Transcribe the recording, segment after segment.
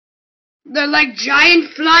They're like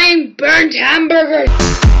giant flying burnt hamburgers.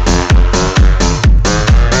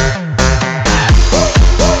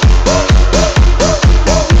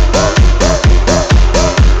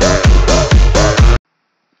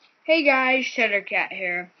 Hey guys, Cheddar Cat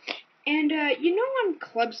here. And you know on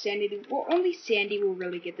Club Sanity, well only Sandy will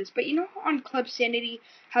really get this, but you know on Club Sanity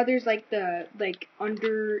how there's like the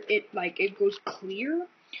under it it goes clear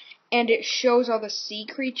and it shows all the sea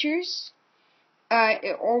creatures?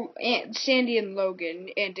 Sandy and Logan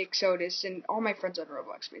and Exodus and all my friends on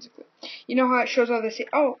Roblox, basically. You know how it shows all the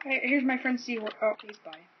oh, here's my friend C. Oh, he's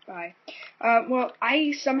bye. Well,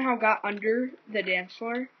 I somehow got under the dance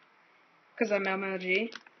floor because I'm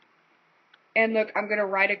MLG. And look, I'm gonna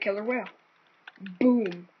ride a killer whale.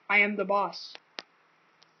 Boom! I am the boss.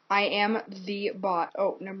 I am the bot.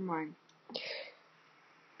 Oh, never mind.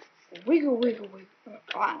 Wiggle, wiggle, wiggle.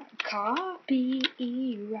 Copyright.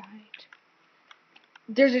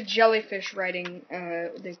 There's a jellyfish riding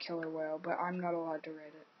the killer whale, but I'm not allowed to ride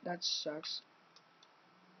it. That sucks.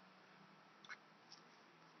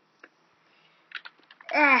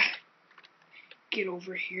 Ah! Get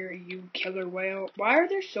over here, you killer whale. Why are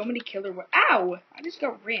there so many killer whales? Ow! I just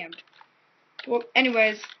got rammed. Well,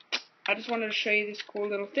 anyways, I just wanted to show you this cool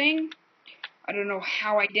little thing. I don't know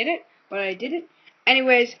how I did it, but I did it.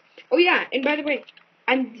 Anyways, oh yeah, and by the way,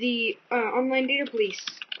 I'm the online data police,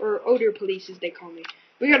 or odor police as they call me.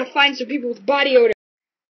 We gotta find some people with body odor.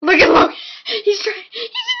 Look at Logan! He's inside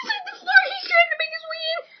the floor! He's trying to make his way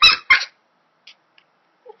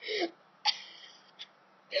in!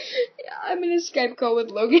 Yeah, I'm in a Skype call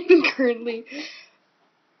with Logan currently.